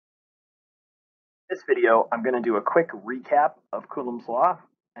This video, I'm going to do a quick recap of Coulomb's law,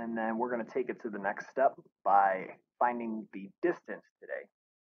 and then we're going to take it to the next step by finding the distance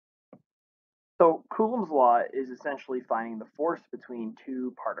today. So Coulomb's law is essentially finding the force between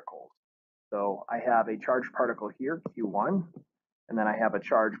two particles. So I have a charged particle here, Q1, and then I have a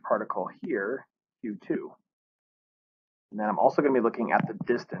charged particle here, Q2. And then I'm also going to be looking at the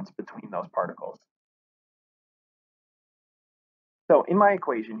distance between those particles. So in my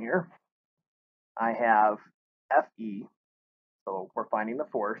equation here, I have Fe, so we're finding the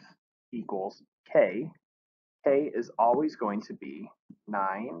force, equals K. K is always going to be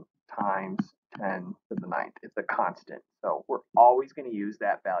 9 times 10 to the ninth. It's a constant, so we're always going to use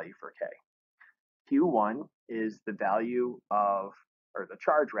that value for K. Q1 is the value of, or the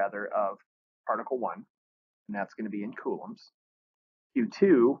charge rather, of particle 1, and that's going to be in coulombs.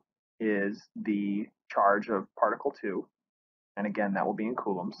 Q2 is the charge of particle 2, and again, that will be in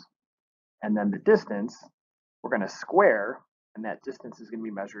coulombs. And then the distance, we're going to square, and that distance is going to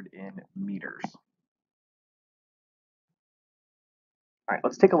be measured in meters. All right,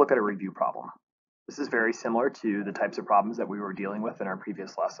 let's take a look at a review problem. This is very similar to the types of problems that we were dealing with in our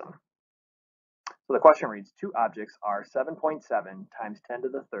previous lesson. So the question reads, two objects are 7.7 times 10 to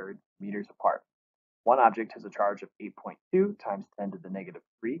the third meters apart. One object has a charge of 8.2 times 10 to the negative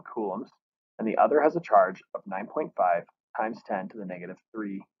 3 coulombs, and the other has a charge of 9.5 times 10 to the negative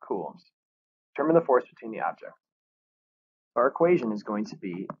 3 coulombs. Determine the force between the objects. Our equation is going to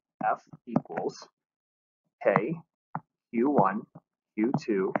be F equals K Q1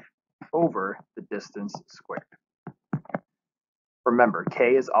 Q2 over the distance squared. Remember,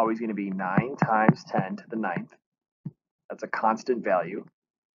 K is always going to be 9 times 10 to the ninth. That's a constant value.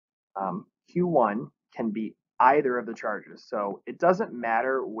 Q1 can be either of the charges, so it doesn't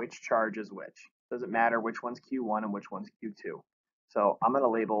matter which charge is which. It doesn't matter which one's Q1 and which one's Q2. So I'm going to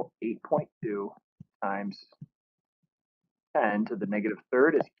label 8.2 times 10 to the negative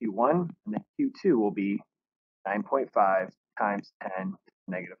third is Q1, and then Q2 will be 9.5 times 10 to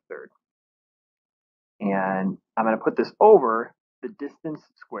the negative third. And I'm going to put this over the distance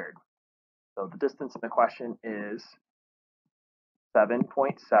squared. So the distance in the question is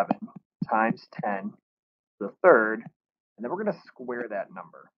 7.7 times 10 to the third, and then we're going to square that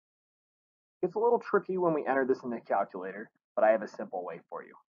number. It's a little tricky when we enter this in the calculator, but I have a simple way for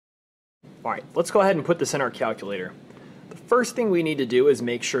you. All right, let's go ahead and put this in our calculator. The first thing we need to do is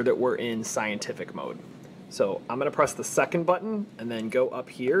make sure that we're in scientific mode. So I'm going to press the second button and then go up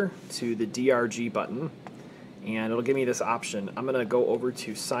here to the DRG button, and it'll give me this option. I'm going to go over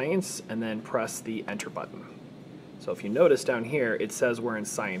to science and then press the enter button. So if you notice down here, it says we're in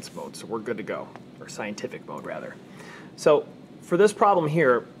science mode, so we're good to go, or scientific mode rather. So for this problem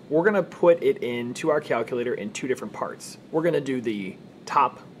here, we're going to put it into our calculator in two different parts. We're going to do the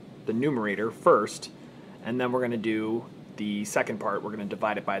top, the numerator first, and then we're going to do the second part. We're going to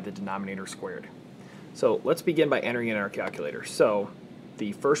divide it by the denominator squared. So let's begin by entering in our calculator. So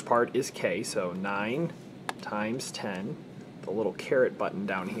the first part is K, so 9 times 10, the little caret button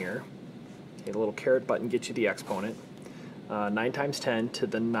down here. Okay, the little caret button gets you the exponent. 9 times 10 to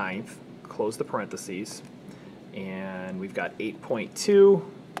the ninth, close the parentheses, and we've got 8.2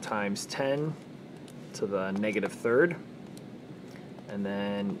 times 10 to the negative third, and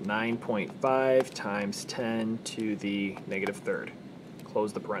then 9.5 times 10 to the negative third,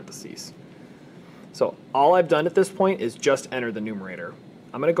 close the parentheses. So all I've done at this point is just enter the numerator.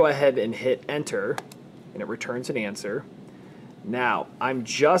 I'm going to go ahead and hit enter, and it returns an answer. Now, I'm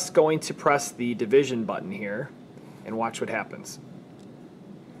just going to press the division button here and watch what happens.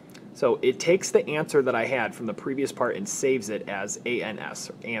 So it takes the answer that I had from the previous part and saves it as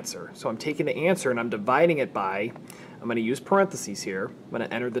ANS, or answer. So I'm taking the answer and I'm dividing it by, I'm going to use parentheses here. I'm going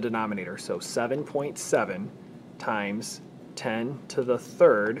to enter the denominator. So 7.7 times 10 to the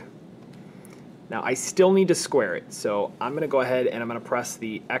third. Now I still need to square it. So I'm going to go ahead and I'm going to press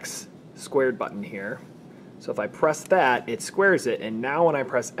the X squared button here. So if I press that, it squares it, and now when I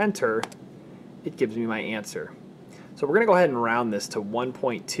press enter, it gives me my answer. So we're going to go ahead and round this to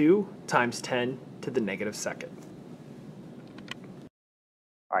 1.2 times 10 to the negative second.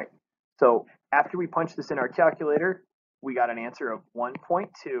 All right, so after we punch this in our calculator, we got an answer of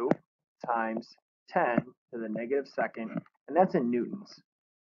 1.2 times 10 to the negative second, and that's in newtons.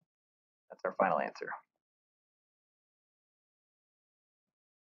 That's our final answer.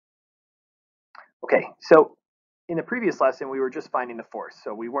 Okay, so in the previous lesson, we were just finding the force.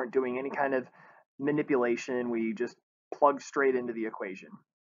 So we weren't doing any kind of manipulation. We just plugged straight into the equation.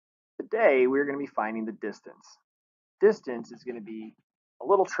 Today, we're going to be finding the distance. Distance is going to be a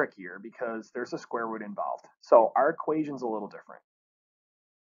little trickier because there's a square root involved. So our equation's a little different.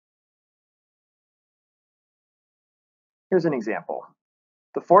 Here's an example.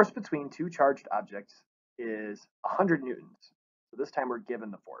 The force between two charged objects is 100 newtons. So this time we're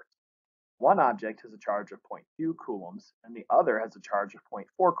given the force. One object has a charge of 0.2 coulombs and the other has a charge of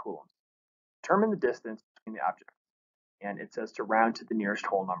 0.4 coulombs. Determine the distance between the objects. And it says to round to the nearest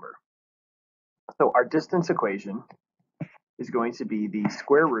whole number. So our distance equation is going to be the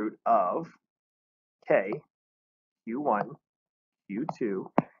square root of k, q1, q2,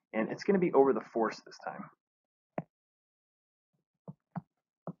 and it's going to be over the force this time.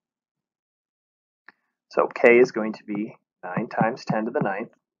 So k is going to be 9 times 10 to the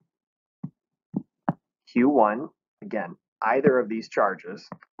ninth. Q1, again, either of these charges,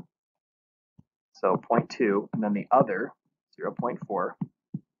 so 0.2, and then the other, 0.4.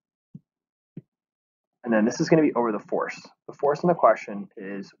 And then this is going to be over the force. The force in the question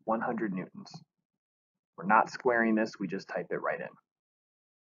is 100 newtons. We're not squaring this, we just type it right in.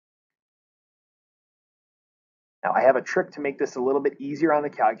 Now I have a trick to make this a little bit easier on the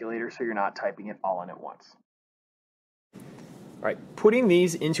calculator so you're not typing it all in at once. All right, putting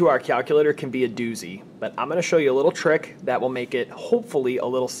these into our calculator can be a doozy, but I'm going to show you a little trick that will make it hopefully a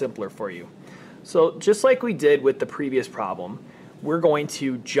little simpler for you. So just like we did with the previous problem, we're going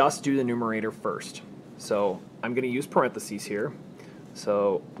to just do the numerator first. So I'm going to use parentheses here.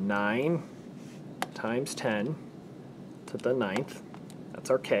 So 9 times 10 to the ninth,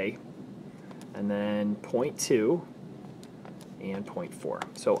 that's our k, and then 0.2 and 0.4.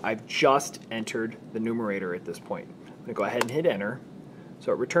 So I've just entered the numerator at this point. I'm going to go ahead and hit enter.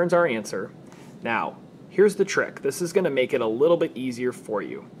 So it returns our answer. Now, here's the trick. This is going to make it a little bit easier for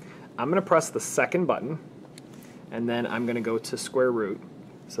you. I'm going to press the second button, and then I'm going to go to square root.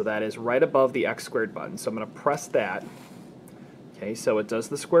 So that is right above the x squared button. So I'm going to press that. Okay, so it does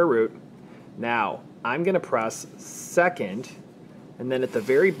the square root. Now, I'm going to press second, and then at the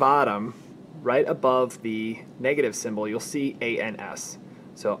very bottom, right above the negative symbol, you'll see ANS.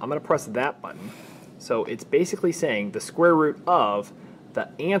 So I'm going to press that button. So it's basically saying the square root of the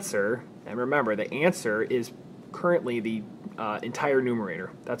answer, and remember the answer is currently the entire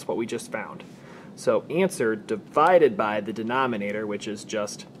numerator. That's what we just found. So answer divided by the denominator, which is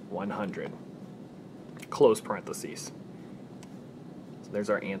just 100. Close parentheses. So there's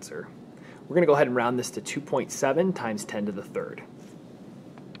our answer. We're going to go ahead and round this to 2.7 times 10 to the third.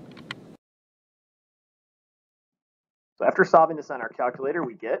 So after solving this on our calculator,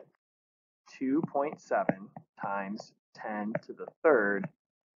 we get 2.7 times 10 to the third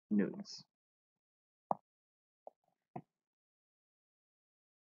newtons.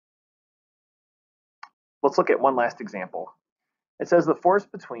 Let's look at one last example. It says the force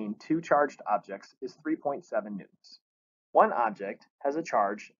between two charged objects is 3.7 newtons. One object has a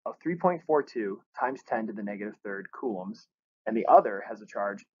charge of 3.42 times 10 to the negative third coulombs, and the other has a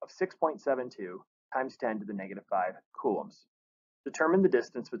charge of 6.72 times 10 to the negative 5 coulombs. Determine the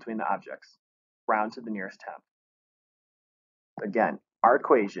distance between the objects. Round to the nearest tenth. Again, our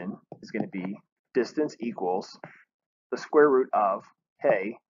equation is going to be distance equals the square root of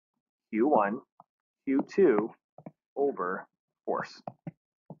k, q1, q2 over force.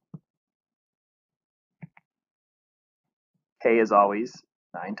 K is always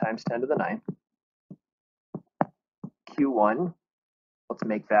 9 times 10 to the ninth. Q1, let's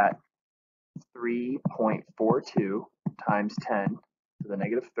make that 3.42 times 10 to the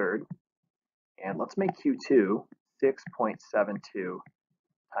negative third. And let's make Q2 6.72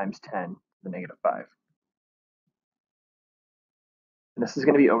 times 10 to the negative 5. And this is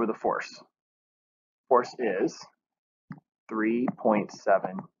going to be over the force. Force is 3.7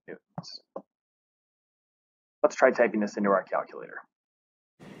 newtons. Let's try typing this into our calculator.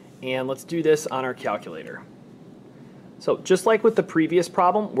 And let's do this on our calculator. So just like with the previous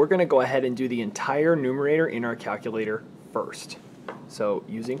problem, we're going to go ahead and do the entire numerator in our calculator first. So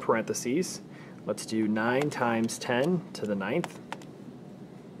using parentheses, let's do 9 times 10 to the ninth,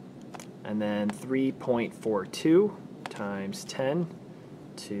 and then 3.42 times 10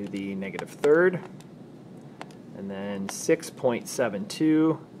 to the negative third, and then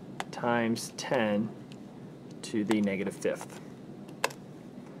 6.72 times 10 to the negative fifth.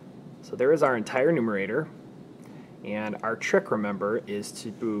 So there is our entire numerator, and our trick, remember, is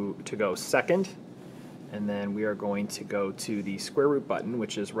to go second, and then we are going to go to the square root button,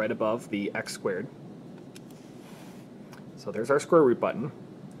 which is right above the x squared. So there's our square root button,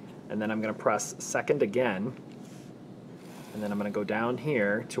 and then I'm going to press second again, and then I'm going to go down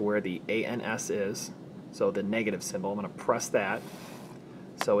here to where the ANS is, so the negative symbol. I'm going to press that.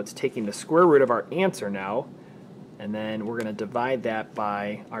 So it's taking the square root of our answer now, and then we're going to divide that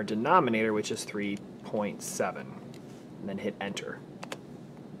by our denominator, which is 3.7, and then hit enter.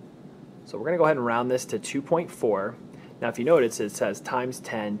 So we're going to go ahead and round this to 2.4. Now, if you notice, it says times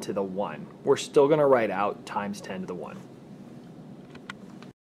 10 to the 1. We're still going to write out times 10 to the 1.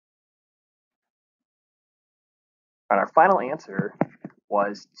 And our final answer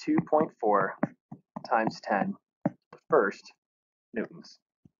was 2.4 times 10 to the first newtons.